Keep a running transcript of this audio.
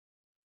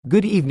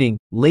Good evening,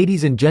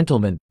 ladies and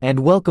gentlemen,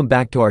 and welcome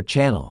back to our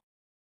channel.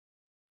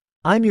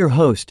 I'm your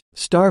host,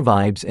 Star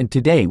Vibes, and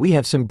today we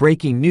have some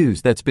breaking news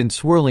that's been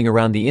swirling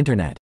around the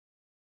internet.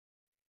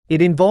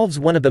 It involves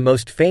one of the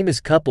most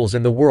famous couples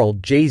in the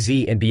world,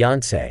 Jay-Z and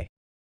Beyoncé.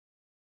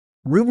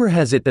 Rumor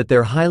has it that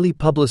their highly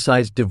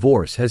publicized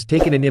divorce has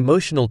taken an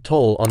emotional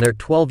toll on their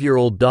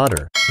 12-year-old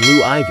daughter,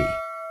 Blue Ivy.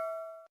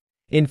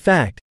 In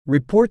fact,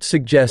 reports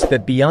suggest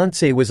that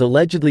Beyoncé was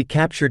allegedly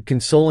captured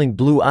consoling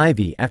Blue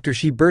Ivy after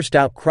she burst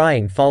out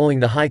crying following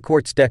the High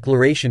Court's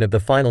declaration of the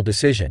final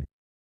decision.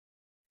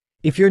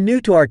 If you're new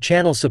to our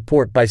channel,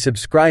 support by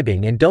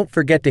subscribing and don't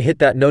forget to hit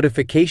that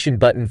notification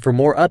button for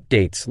more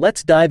updates.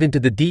 Let's dive into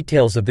the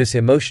details of this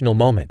emotional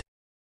moment.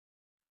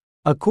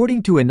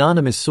 According to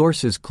anonymous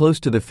sources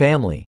close to the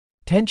family,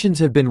 tensions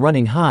have been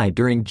running high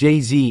during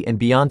Jay-Z and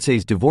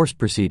Beyoncé's divorce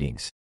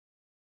proceedings.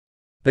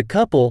 The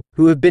couple,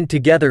 who have been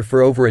together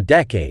for over a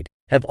decade,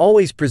 have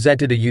always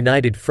presented a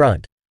united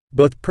front,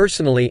 both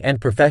personally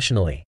and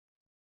professionally.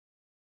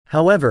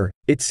 However,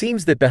 it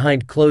seems that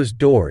behind closed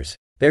doors,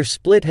 their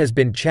split has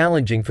been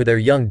challenging for their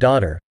young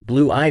daughter,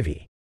 Blue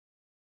Ivy.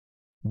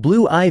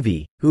 Blue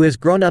Ivy, who has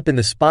grown up in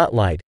the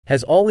spotlight,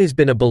 has always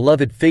been a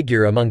beloved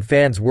figure among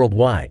fans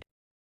worldwide.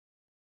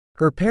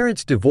 Her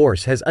parents'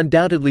 divorce has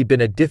undoubtedly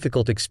been a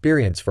difficult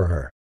experience for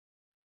her.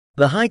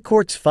 The High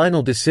Court's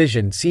final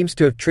decision seems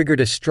to have triggered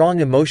a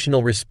strong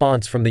emotional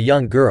response from the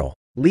young girl,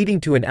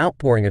 leading to an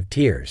outpouring of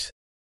tears.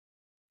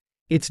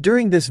 It's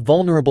during this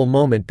vulnerable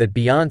moment that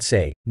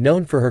Beyoncé,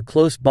 known for her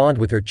close bond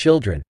with her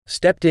children,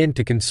 stepped in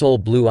to console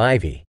Blue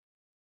Ivy.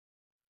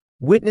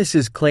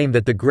 Witnesses claim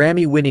that the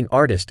Grammy-winning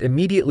artist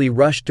immediately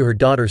rushed to her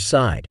daughter's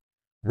side,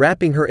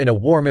 wrapping her in a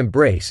warm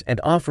embrace and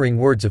offering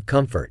words of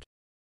comfort.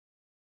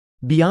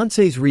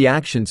 Beyoncé's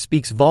reaction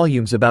speaks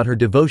volumes about her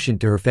devotion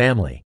to her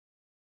family.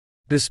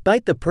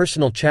 Despite the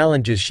personal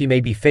challenges she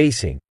may be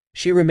facing,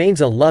 she remains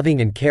a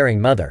loving and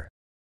caring mother.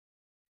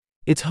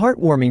 It's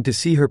heartwarming to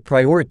see her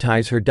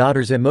prioritize her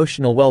daughter's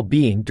emotional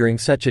well-being during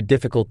such a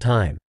difficult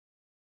time.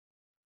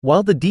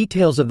 While the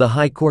details of the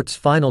High Court's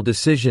final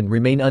decision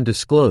remain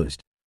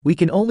undisclosed, we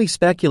can only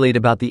speculate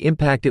about the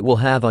impact it will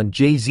have on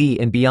Jay-Z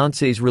and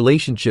Beyoncé's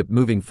relationship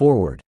moving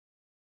forward.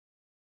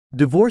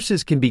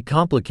 Divorces can be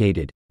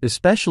complicated,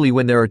 especially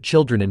when there are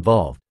children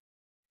involved.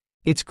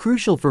 It's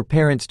crucial for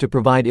parents to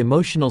provide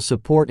emotional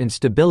support and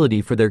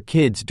stability for their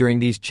kids during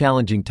these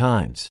challenging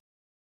times.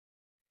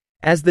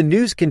 As the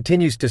news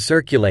continues to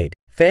circulate,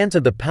 fans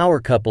of the power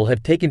couple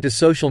have taken to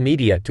social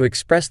media to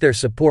express their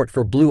support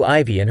for Blue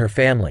Ivy and her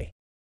family.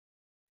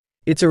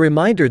 It's a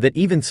reminder that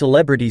even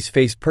celebrities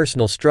face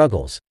personal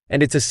struggles,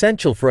 and it's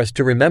essential for us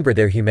to remember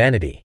their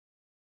humanity.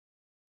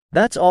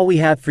 That's all we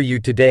have for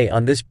you today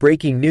on this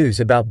breaking news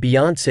about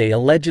Beyoncé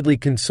allegedly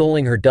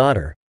consoling her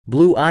daughter,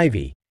 Blue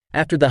Ivy,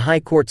 after the High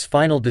Court's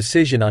final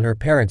decision on her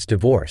parents'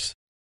 divorce.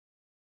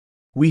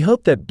 We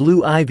hope that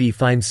Blue Ivy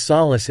finds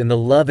solace in the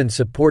love and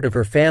support of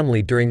her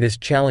family during this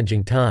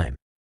challenging time.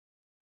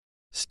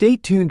 Stay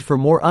tuned for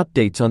more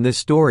updates on this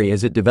story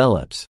as it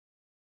develops.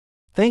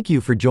 Thank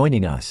you for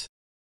joining us.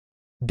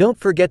 Don't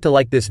forget to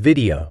like this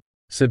video,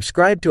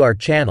 subscribe to our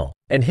channel,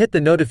 and hit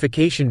the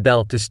notification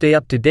bell to stay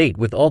up to date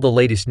with all the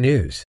latest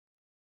news.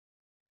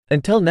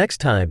 Until next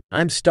time,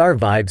 I'm Star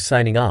Vibes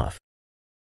signing off.